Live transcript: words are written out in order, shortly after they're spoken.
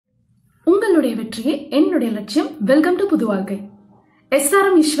உங்களுடைய வெற்றியே என்னுடைய லட்சியம். வெல்கம் டு புது வாழ்க்கை.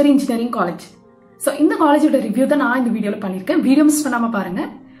 SRM Easwari Engineering College. இந்த காலேஜோட ரிவ்யூ தான் நான் இந்த வீடியோல பண்ணிருக்கேன். வீடியோ மிஸ் பண்ணாம பாருங்க.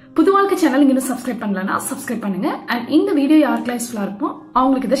 புது வாழ்க்கை சேனல் இன்னும் சப்ஸ்கிரைப் பண்ணலனா சப்ஸ்கிரைப் பண்ணுங்க. அண்ட் இந்த வீடியோ யாருக்கெல்லாம் யூஸ்ஃபுல்லா இருக்கும்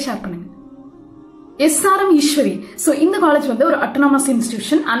அவங்களுக்கு இதை ஷேர் பண்ணுங்க. SRM Easwari. இந்த காலேஜ் வந்து ஒரு அட்டானமஸ்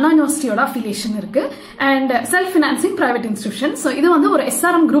இன்ஸ்டிடியூஷன், அண்ணா யூனிவர்சிட்டியோட அஃபிலியேஷன் இருக்கு and self financing private institution. இது வந்து ஒரு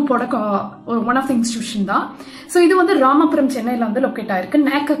SRM குரூப்போட ஒன் ஆஃப் தி இன்ஸ்டிடியூஷன் தான். இது வந்து ராமபுரம் சென்னையில வந்து லொகேட் ஆயிருக்கு.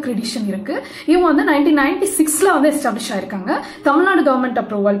 NAC அக்ரிடிஷன் இருக்கு. இவங்க வந்து 1996ல வந்து எஸ்டாப்ளிஷ் ஆயிருக்காங்க. Tamil Nadu government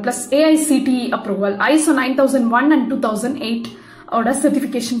approval plus AICTE approval, ISO 9001 and 2008 ஓட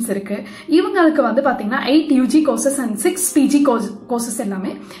சர்டிபிகேஷன்ஸ் இருக்கு. இவங்களுக்கு வந்து பாத்தீங்கன்னா 8 UG courses and 6 PG courses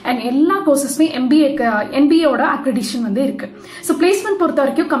எல்லாமே அண்ட் எல்லா கோர்சஸ்மே NBA ஓட அக்ரிடிஷன் வந்து இருக்கு. பிளேஸ்மெண்ட் பொறுத்த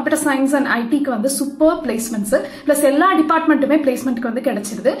வரைக்கும் கம்ப்யூட்டர் சயின்ஸ் அண்ட் ஐடிக்கு வந்து சூப்பர் பிளேஸ்மெண்ட்ஸ் பிளஸ் எல்லா டிபார்ட்மெண்ட்டுமே பிளேஸ்மெண்ட்க்கு வந்து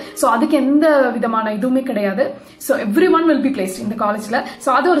கிடைச்சிருது. அதுக்கு எந்த விதமான இதுவுமே கிடையாது. எவ்ரிஒன் வில் பி பிளேஸ்ட் இந்த காலேஜ்ல.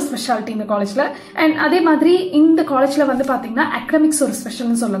 அது ஒரு ஸ்பெஷாலிட்டி இந்த காலேஜ்ல. அண்ட் அதே மாதிரி இந்த காலேஜ்ல வந்து பாத்தீங்கன்னா அகாடமிக்ஸ் ஒரு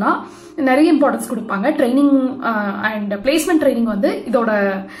ஸ்பெஷல்னு சொல்லலாம். நிறைய இம்பார்ட்டன்ஸ் கொடுப்பாங்க. ட்ரைனிங் அண்ட் பிளேஸ்மெண்ட் ட்ரைனிங் வந்து இதோட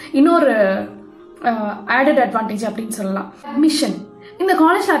இன்னொரு ஆடட் அட்வான்டேஜ் அப்படின்னு சொல்லலாம். அட்மிஷன், இந்த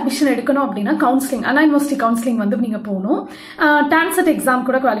காலேஜ்ல அட்மிஷன் எடுக்கணும் அப்படின்னா கவுன்சிலிங், அண்ணா யூனிவர்சிட்டி கவுன்சிலிங் வந்து நீங்க போகணும். டான்செட் எக்ஸாம்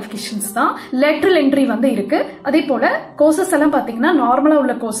கூட குவாலிஃபிகேஷன்ஸ் தான். லெட்டரல் என்ட்ரி வந்து இருக்கு. அதே போல கோர்சஸ் எல்லாம் பாத்தீங்கன்னா நார்மலா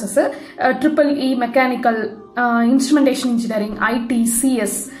உள்ள courses EEE, mechanical, instrumentation engineering, IT,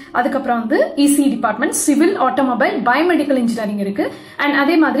 CS, அதுக்கப்புறம் வந்து EC department, civil, automobile, biomedical engineering இருக்கு. அண்ட்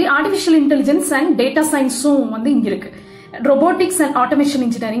அதே மாதிரி ஆர்டிபிஷியல் இன்டெலிஜென்ஸ் அண்ட் டேட்டா சயின்ஸும் வந்து இங்க இருக்கு. ரொபோட்டிக்ஸ் அண்ட் ஆட்டோமேஷன்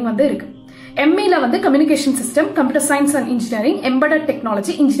இன்ஜினியரிங் வந்து இருக்கு. MA வந்து communication system, computer science and engineering, embedded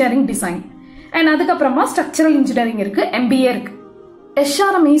technology, engineering design. And அதுக்கப்புறமா ஸ்ட்ரக்சரல் இன்ஜினியரிங் இருக்கு, MBA இருக்கு.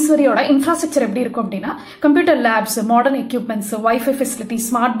 SRM Easwariயோட இன்ஃப்ராஸ்ட்ரக்சர் எப்படி இருக்கும் அப்படின்னா computer labs, modern equipments, wifi facility,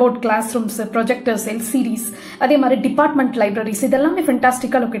 smart board class rooms, projectors, LCDs, அதே மாதிரி டிபார்ட்மெண்ட் லைப்ரரிஸ், இதெல்லாமே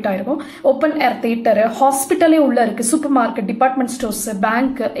ஃபென்டாஸ்டிக்கா லொகேட் ஆயிருக்கும். ஓப்பன் ஏர் தியேட்டர், ஹாஸ்பிட்டலே உள்ள இருக்கு, super market, department stores,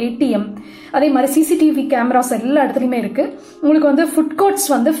 bank, ATM, அதே மாதிரி CCTV கேமராஸ் எல்லா இடத்துலயுமே இருக்கு. உங்களுக்கு வந்து ஃபுட் கோர்ட்ஸ்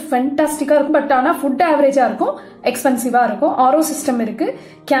வந்து ஃபென்டாஸ்டிக்கா இருக்கும். பட் ஆனா ஃபுட் ஆவரேஜா இருக்கும், எக்ஸ்பென்சிவா இருக்கும். RO சிஸ்டம் இருக்கு,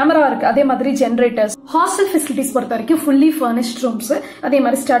 கேமரா இருக்கு, அதே மாதிரி ஜெனரேட்டர்ஸ். ஹாஸ்டல் ஃபெசிலிட்டிஸ் பொறுத்த வரைக்கும் ஃபுல்லி ஃபர்னிஷ்ட் ரூம்ஸ், அதே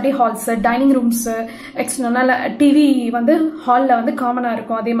மாதிரி study halls, dining rooms, external TV வந்து ஹால்ல வந்து காமனா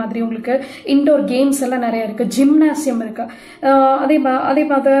இருக்கும். அதே மாதிரி உங்களுக்கு இன்டோர் கேம்ஸ் எல்லாம் நிறைய இருக்கு, ஜிம்னாசியம் இருக்கு. அதே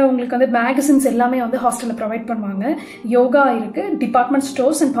மாதிரி உங்களுக்கு வந்து மேகசின்ஸ் எல்லாமே வந்து ஹாஸ்டல்ல ப்ரொவைட் பண்ணுவாங்க. யோகா இருக்கு, department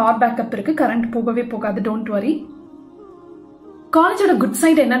stores and power backup இருக்கு. கரண்ட் போகவே போகாது, டோன்ட் வரி. காலேஜோட குட்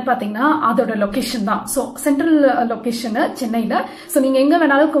சைடு என்னன்னு பாத்தீங்கன்னா அதோட லொகேஷன் தான். சென்ட்ரல் லொகேஷன் சென்னையில. நீங்க எங்க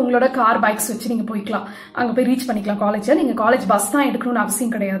வேணாலும் உங்களோட கார், பைக்ஸ் வச்சு நீங்க போய்க்கலாம், அங்க போய் ரீச் பண்ணிக்கலாம் காலேஜ். நீங்க காலேஜ் பஸ் தான் எடுக்கணும்னு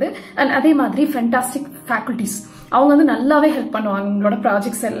அவசியம் கிடையாது. அண்ட் அதே மாதிரி ஃபென்டாஸ்டிக் ஃபேக்கல்டிஸ், அவங்க வந்து நல்லாவே ஹெல்ப் பண்ணுவாங்க. உங்களோட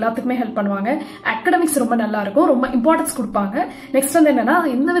ப்ராஜெக்ட்ஸ் எல்லாத்துக்குமே ஹெல்ப் பண்ணுவாங்க. அகாடமிக்ஸ் ரொம்ப நல்லா இருக்கும், ரொம்ப இம்பார்ட்டன்ஸ் கொடுப்பாங்க. நெக்ஸ்ட் வந்து என்னன்னா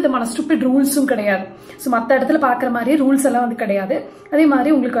எந்த விதமான ஸ்டூபிட் ரூல்ஸும் கிடையாது. மற்ற இடத்துல பாக்குற மாதிரி ரூல்ஸ் எல்லாம் வந்து கிடையாது. அதே மாதிரி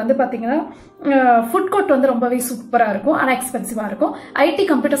உங்களுக்கு வந்து பாத்தீங்கன்னா ஃபுட் கோர்ட் வந்து ரொம்பவே சூப்பரா இருக்கும், ஆனா எக்ஸ்பென்சிவா இருக்கும். IT,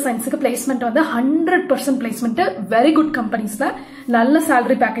 கம்ப்யூட்டர் சயின்ஸுக்கு பிளேஸ்மெண்ட் வந்து 100% பிளேஸ்மெண்ட் வெரி குட் கம்பெனிஸ்ல நல்ல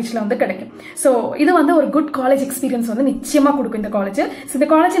சேலரி பேக்கேஜ்ல வந்து கிடைக்கும். இது வந்து ஒரு குட் காலேஜ் எக்ஸ்பீரியன்ஸ் வந்து நிச்சயமா கொடுக்கும் இந்த காலேஜ். இந்த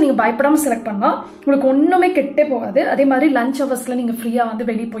காலேஜ் நீங்க பயப்படாம செலக்ட் பண்ணலாம், உங்களுக்கு ஒண்ணுமே கெட்டே போகாது. அதே மாதிரி லஞ்ச் ஹவர்ஸ்ல நீங்க ஃப்ரீயா வந்து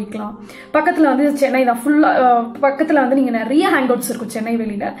வெளியே போய்க்கலாம். பக்கத்துல வந்து சென்னை தான் ஃபுல்லா, பக்கத்துல வந்து நீங்க நிறைய ஹேங் அவுட்ஸ் இருக்கும் சென்னை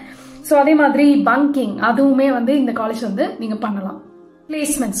வெளியில. அதே மாதிரி பங்கிங் அதுவுமே வந்து இந்த காலேஜ் வந்து நீங்க பண்ணலாம்.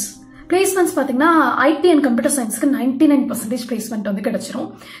 பிளேஸ்மெண்ட்ஸ் பாத்தீங்கன்னா IT அண்ட் கம்ப்யூட்டர் சயின்ஸ்க்கு 99% பிளேஸ்மெண்ட் வந்து கிடைச்சிரும்.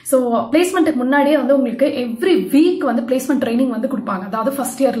 பிளேஸ்மெண்ட்டுக்கு முன்னாடியே வந்து உங்களுக்கு எவ்ரி வீக் வந்து பிளேஸ்மெண்ட் ட்ரைனிங் வந்து கொடுப்பாங்க. அதாவது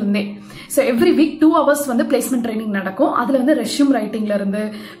ஃபர்ஸ்ட் இயர்ல இருந்தே எவ்ரி வீக் 2 hours வந்து பிளேஸ்மெண்ட் ட்ரைனிங் நடக்கும். அதுல வந்து ரெஸ்யூம் ரைட்டிங்ல இருந்து,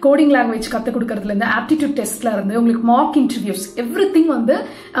 கோடிங் லாங்குவேஜ் கத்து கொடுக்கறதுல இருந்து, ஆப்டிடியூட் டெஸ்ட்ல இருந்து, உங்களுக்கு மார்க் இன்டர்வியூஸ், எவ்ரிதிங் வந்து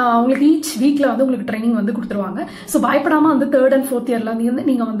உங்களுக்கு ஈச் வீக்ல வந்து உங்களுக்கு ட்ரைனிங் வந்து கொடுத்துருவாங்க. பயப்படாம வந்து 3rd and 4th இயர்ல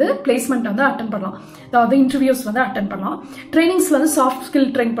நீங்க வந்து பிளேஸ்மெண்ட் வந்து அட்டென்ட் பண்ணலாம். அதாவது இன்டர்வியூஸ் வந்து அட்டென்ட் பண்ணலாம். ட்ரைனிங்ஸ் வந்து சாஃப்ட்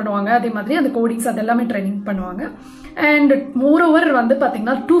ஸ்கில் ட்ரெயின் பண்ணுவாங்க. அதே மாதிரி அந்த கோடிங்ஸ் அதெல்லாமே ட்ரைனிங் பண்ணுவாங்க. அண்ட் மோரோவர் வந்து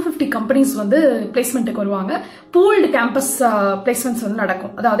பாத்தீங்கன்னா 250 கம்பெனிஸ் வந்து பிளேஸ்மெண்ட்டுக்கு வருவாங்க. பூல்டு கேம்பஸ் பிளேஸ்மெண்ட்ஸ் வந்து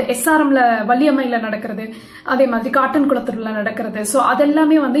நடக்கும். அதாவது SRMல வள்ளியம்மையில நடக்கிறது, அதே மாதிரி காட்டன் குளத்தூர்ல நடக்கிறது.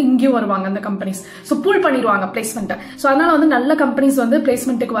 அதெல்லாமே வந்து இங்கேயும் வருவாங்க அந்த கம்பெனிஸ். பூல் பண்ணிடுவாங்க பிளேஸ்மெண்ட். அதனால வந்து நல்ல கம்பெனிஸ் வந்து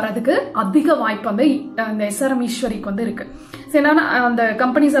பிளேஸ்மெண்ட்டுக்கு வரதுக்கு அதிக வாய்ப்பு வந்து இந்த SRM ஈஸ்வரிக்கு வந்து இருக்கு. என்னன்னா அந்த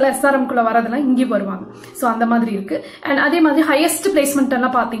கம்பெனிஸ் எல்லாம் SRM குள்ள வரதெல்லாம் இங்கேயும் வருவாங்க. அந்த மாதிரி இருக்கு. அண்ட் அதே மாதிரி ஹையஸ்ட் பிளேஸ்மெண்ட்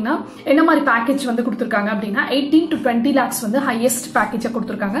எல்லாம் பாத்தீங்கன்னா என்ன மாதிரி பேக்கேஜ் வந்து கொடுத்துருக்காங்க அப்படின்னா 18 to 20 lakhs வந்து ஹையஸ்ட் பேக்கேஜா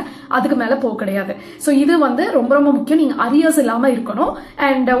கொடுத்துருக்காங்க. அதுக்கு மேல போக கிடையாது. இது வந்து ரொம்ப ரொம்ப முக்கியம். நீங்க அரியர்ஸ் இல்லாம இருக்கணும்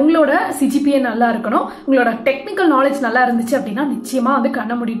அண்ட் உங்களோட CGPA நல்லா இருக்கணும். உங்களோட டெக்னிக்கல் நாலேஜ் நல்லா இருந்துச்சு அப்படின்னா நிச்சயமா வந்து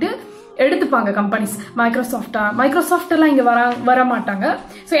கண்ண மூடிட்டு எடுத்துப்பாங்க கம்பெனிஸ். மைக்ரோசாஃப்ட் எல்லாம் இங்க வர மாட்டாங்க.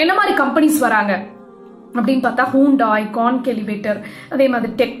 என்ன மாதிரி கம்பெனிஸ் வராங்க அப்படின்னு பார்த்தா ஹூண்டாய், கான்க் எலிவேட்டர், அதே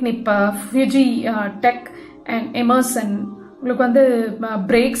மாதிரி டெக்னிப், ஃபியூஜி டெக் அண்ட் எமர்சன், உங்களுக்கு வந்து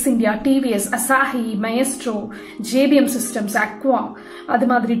breaks India, TVS, Asahi, maestro, JBM systems, Aqua, அது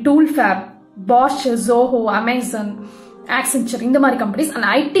மாதிரி tool ஃபேப், bash, Zoho, Amazon, Accenture, இந்த மாதிரி கம்பெனிஸ் அண்ட்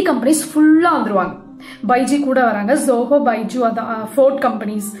ஐடி கம்பெனிஸ் ஃபுல்லா வந்துருவாங்க. பைஜி கூட வராங்க, ஜோஹோ, பைஜு, அதான் ஃபோர்ட்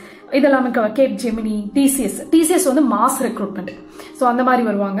கம்பெனிஸ், இதெல்லாமே கேப் ஜெமினி, டிசிஎஸ் வந்து மாஸ் ரெக்ரூட்மெண்ட். ஸோ அந்த மாதிரி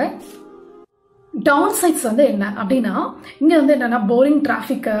வருவாங்க. டவுன் சைட்ஸ் வந்து என்ன அப்படின்னா, இங்க வந்து என்னன்னா போரிங்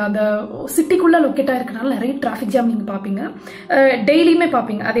டிராபிக், அந்த சிட்டிக்குள்ள லொக்கேட் ஆயிருக்கனால நிறைய டிராபிக் ஜாம் நீங்க பாப்பீங்க, டெய்லியுமே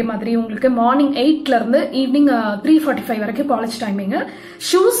பாப்பீங்க. அதே மாதிரி உங்களுக்கு மார்னிங் 8ல இருந்து ஈவினிங் 3:45 வரைக்கும் காலேஜ் டைமிங்.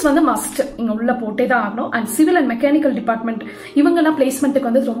 ஷூஸ் வந்து மஸ்ட் இங்க உள்ள போட்டே தான் ஆகணும். And civil and mechanical department இவங்கெல்லாம் பிளேஸ்மெண்ட்டுக்கு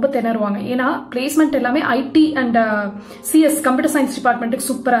வந்து ரொம்ப திணறுவாங்க. ஏன்னா பிளேஸ்மெண்ட் எல்லாமே ID and CS computer science டிபார்ட்மெண்ட்டுக்கு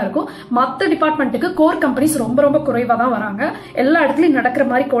சூப்பரா இருக்கும். மற்ற டிபார்ட்மெண்ட்டுக்கு கோர் கம்பெனிஸ் ரொம்ப ரொம்ப குறைவா தான் வராங்க. எல்லா இடத்துலயும் நடக்கிற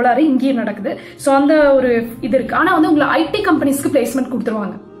மாதிரி கோளாறு இங்கேயும் நடக்குது. சோ அந்த ஒரு இது இருக்கு. ஆனா வந்து உங்களை ஐடி கம்பெனிஸ்க்கு பிளேஸ்மெண்ட்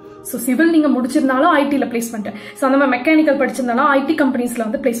கொடுத்துருவாங்க. சோ சிவில் நீங்க முடிச்சிருந்தாலும் ஐடில பிளேஸ்மெண்ட், சோ அந்த மாதிரி மெக்கானிக்கல் படிச்சிருந்தாலும் ஐடி கம்பெனிஸ்ல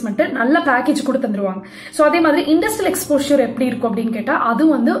வந்து பிளேஸ்மெண்ட் நல்ல பேக்கேஜ் கூட தந்துருவாங்க. சோ அதே மாதிரி இண்டஸ்ட்ரியல் எக்ஸ்போஷர் எப்படி இருக்கும் அப்படின்னு கேட்டா அது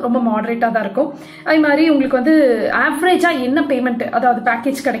வந்து ரொம்ப மாடரேட்டா தான் இருக்கும். அதே மாதிரி உங்களுக்கு வந்து ஆவரேஜா என்ன பேமெண்ட், அதாவது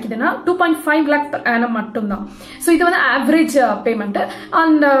பேக்கேஜ் கிடைக்குதுன்னா 2.5 lakh per annum மட்டும் தான். சோ இது வந்து ஆவரேஜ் பேமெண்ட்.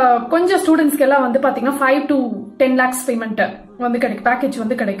 அண்ட் கொஞ்சம் ஸ்டூடெண்ட்ஸ்க்கு எல்லாம் வந்து பாத்தீங்கன்னா 5 to 10 lakhs பேமெண்ட் வந்து கிடைக்கும், பேக்கேஜ்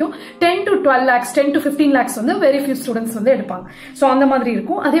வந்து கிடைக்கும். 10 to 12 lakhs, 10 to 15 lakhs வந்து வெரி ஃபியூ ஸ்டூடெண்ட்ஸ் வந்து எடுப்பாங்க. சோ அந்த மாதிரி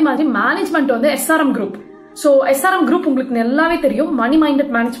இருக்கும். அதே மாதிரி மேனேஜ்மெண்ட் வந்து SRM group. So SRM group உங்களுக்கு நல்லாவே தெரியும். மணி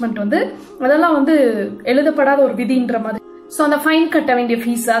மைண்டட் மேனேஜ்மெண்ட் வந்து அதெல்லாம் வந்து எழுதப்படாத ஒரு விதின்ற மாதிரி. சோ அந்த ஃபைன் கட்ட வேண்டிய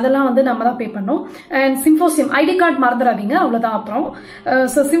ஃபீஸ் அதெல்லாம் வந்து நம்ம தான் பே பண்ணோம். அண்ட் சிம்போசியம், ஐடி கார்டு மறந்துடாதீங்க, அவ்வளவுதான். அப்புறம்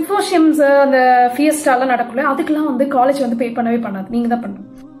சோ சிம்போசியம்ஸ், அந்த ஃபியஸ்டாலாம் நடக்கல, அதுக்கெல்லாம் வந்து காலேஜ் வந்து பே பண்ணவே பண்ணாது, நீங்க தான் பண்ணணும்.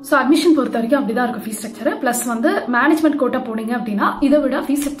 சோ அட்மிஷன் பொறுத்த வரைக்கும் அப்படிதான் இருக்கும் ஃபீஸ் ஸ்ட்ரக்சர். பிளஸ் வந்து மேனேஜ்மெண்ட் கோட்டா போனீங்க அப்படின்னா இதை விட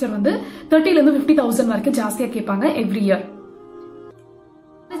ஃபீஸ் ஸ்ட்ரக்சர் வந்து 30,000 to 50,000 வரைக்கும் ஜாஸ்தியா கேட்பாங்க எவ்ரி இயர்.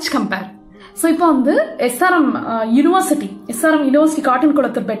 கம்பேர். சோ இப்போ வந்து எஸ்ஆர்எம் யூனிவர்சிட்டி காட்டன்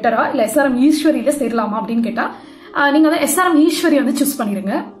குளத்தூர் பெட்டரா இல்ல எஸ்ஆர்எம் ஈஸ்வரியில சேரலாமா அப்படின்னு கேட்டா நீங்க வந்து எஸ்ஆர்எம் ஈஸ்வரி வந்து சூஸ்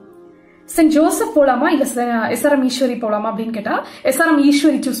பண்ணிருங்க. சென்ட் ஜோசப் போலாமா இல்ல எஸ்ஆர்எம் ஈஸ்வரி போலாமா அப்படின்னு கேட்டா எஸ்ஆர்எம்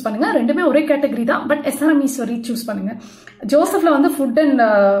ஈஸ்வரி சூஸ் பண்ணுங்க. ரெண்டுமே ஒரே கேட்டகரி தான், பட் எஸ்ஆர்எம் ஈஸ்வரி சூஸ் பண்ணுங்க. ஜோசப்ல வந்து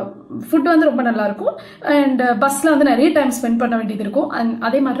ஃபுட் வந்து ரொம்ப நல்லா இருக்கும். அண்ட் பஸ்ல வந்து நிறைய டைம் ஸ்பெண்ட் பண்ண வேண்டியது இருக்கும். அண்ட்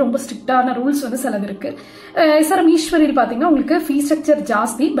அதே மாதிரி ரொம்ப ஸ்ட்ரிக்டான ரூல்ஸ் வந்து சிலது இருக்கு. எஸ்ஆர்எம் ஈஸ்வரியில் பாத்தீங்கன்னா உங்களுக்கு ஃபீஸ் ஸ்ட்ரக்சர்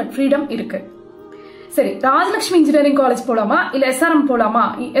ஜாஸ்தி, பட் ஃப்ரீடம் இருக்கு. சரி, ராஜலட்சுமி இன்ஜினியரிங் காலேஜ் போலாமா இல்ல எஸ்ஆர்எம் போலாமா,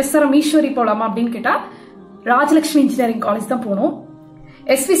 எஸ்ஆர்எம் ஈஸ்வரி போலாமா அப்படின்னு கேட்டா ராஜலட்சுமி இன்ஜினியரிங் காலேஜ் தான் போகணும்.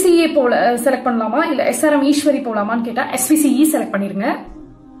 SVCE போல செலக்ட் பண்ணலாமா இல்ல SRM ஈஸ்வரி போலாமான்னு கேட்டா SVCE செலக்ட் பண்ணிருங்க.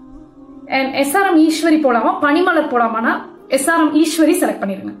 அண்ட் SRM ஈஸ்வரி போலாமா பனிமலர் போலாமானா SRM ஈஸ்வரி செலக்ட்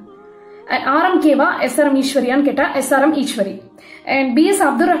பண்ணிருங்க. அண்ட் RMKவா SRM ஈஸ்வரியான்னு கேட்டா SRM Eswari. And BS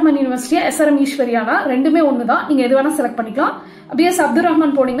Abdul Rahman யூனிவர்சிட்டியா SRM ஈஸ்வரியானா ரெண்டுமே ஒண்ணுதான், நீங்க எது வேணா செலக்ட் பண்ணிக்கலாம். BS அப்துல்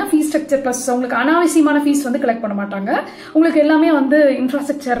ரஹ்மான் போனீங்கன்னா ஃபீஸ் ஸ்ட்ரக்சர் பிளஸ் உங்களுக்கு அனாவசியமான ஃபீஸ் வந்து கலெக்ட் பண்ண மாட்டாங்க. உங்களுக்கு எல்லாமே வந்து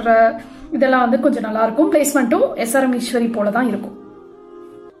இன்ஃப்ராஸ்ட்ரக்சர் இதெல்லாம் வந்து கொஞ்சம் நல்லா இருக்கும். பிளேஸ்மெண்ட்டும் SRM ஈஸ்வரி போல தான் இருக்கும்.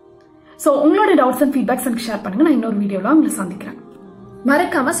 சோ உங்களோட டவுட்ஸ் அண்ட் ஃபீட்பேக்ஸ் எனக்கு ஷேர் பண்ணுங்க. நான் இன்னொரு வீடியோல உங்களை சந்திக்கிறேன்.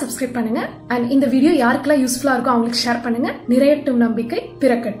 மறக்காம சப்ஸ்கிரைப் பண்ணுங்க. அண்ட் இந்த வீடியோ யாருக்கெல்லாம் யூஸ்ஃபுல்லா இருக்கோ அவங்களுக்கு ஷேர் பண்ணுங்க. நிறையட்டும் நம்பிக்கை,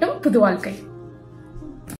 பிறக்கட்டும் புது வாழ்க்கை.